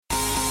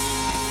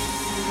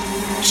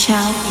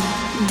Shelby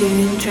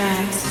doing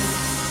drugs.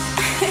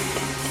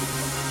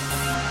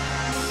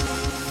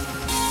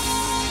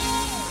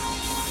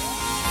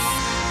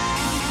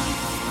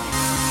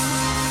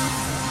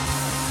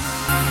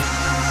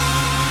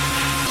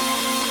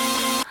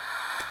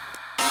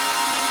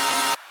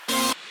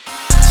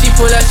 She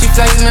pull up, she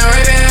flexin' the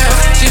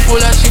Ray-Ban. She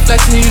pull up, she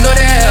flexin', you know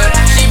that.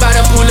 She bout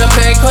to pull up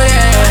and Kodak.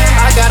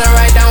 I got her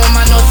right down with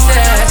my notes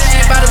set. She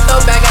bout to throw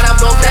back, gotta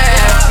blow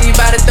back. She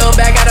bout to throw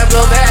back, gotta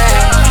blow back.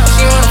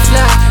 She wanna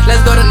fly,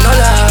 let's go to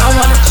Nola. I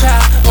wanna try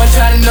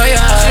to know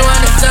ya. She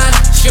wanna design,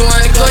 she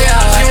wanna go ya.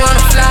 She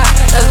wanna fly,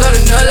 let's go to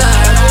Nola.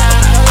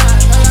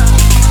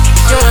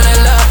 She wanna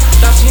love,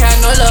 thought she had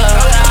no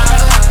love.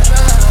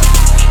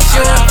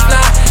 She wanna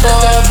fly,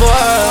 boy.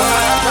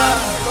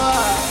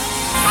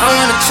 I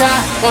wanna try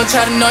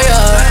to know ya.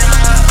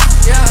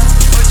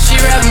 She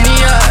wrap me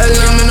up,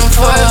 aluminum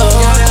foil.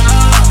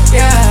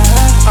 Yeah,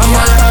 I'm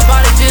on her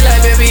body just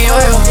like baby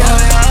oil.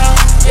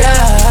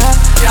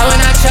 Yeah, when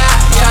I try to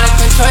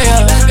control ya.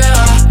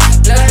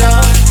 Let's go.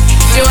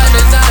 She want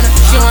designer,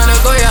 she wanna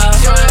go ya.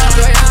 She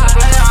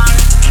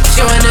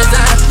want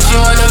designer, she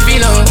wanna be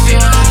alone.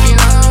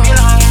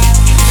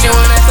 She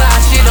wanna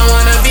slide, she don't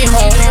wanna be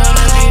home.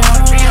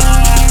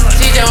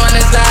 She just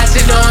wanna slide, she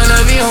don't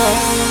wanna be home.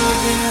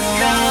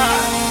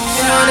 She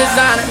want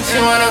designer, she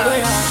wanna go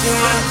ya.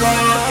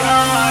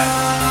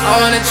 I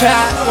wanna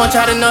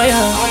try to know ya.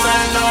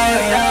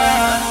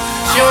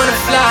 She wanna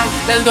fly,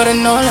 let's go to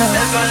Nola.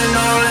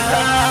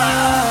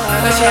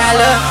 But she had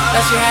love,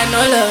 but she had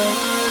no love.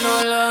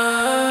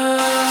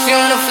 She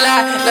wanna fly,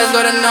 let's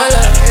go to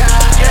Nola.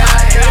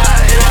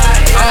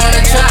 I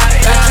wanna try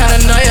to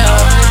know ya.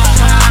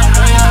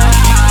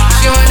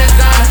 She want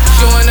designer,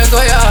 she wanna go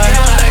ya.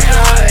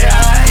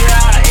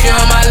 She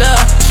want my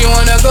love, she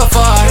wanna go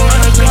far.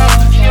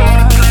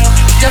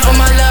 Just for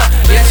my love,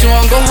 yeah, she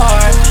won't go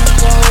hard.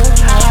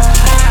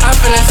 I'm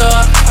feeling so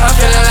up, I'm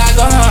feeling like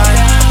go hard.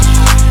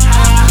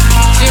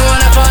 She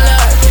wanna fall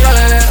up,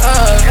 falling in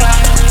up.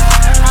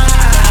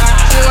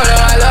 She wanna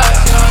my love,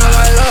 she wanna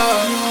my love,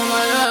 she want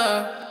my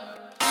love.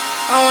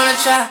 I wanna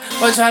try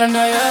to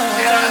know ya.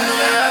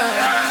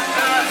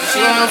 She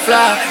wanna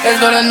fly,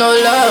 let's go to no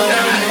love.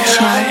 She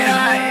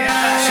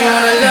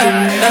wanna love,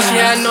 that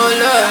she had no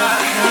love.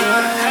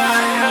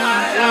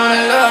 She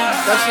wanna love,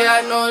 that she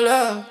had no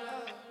love.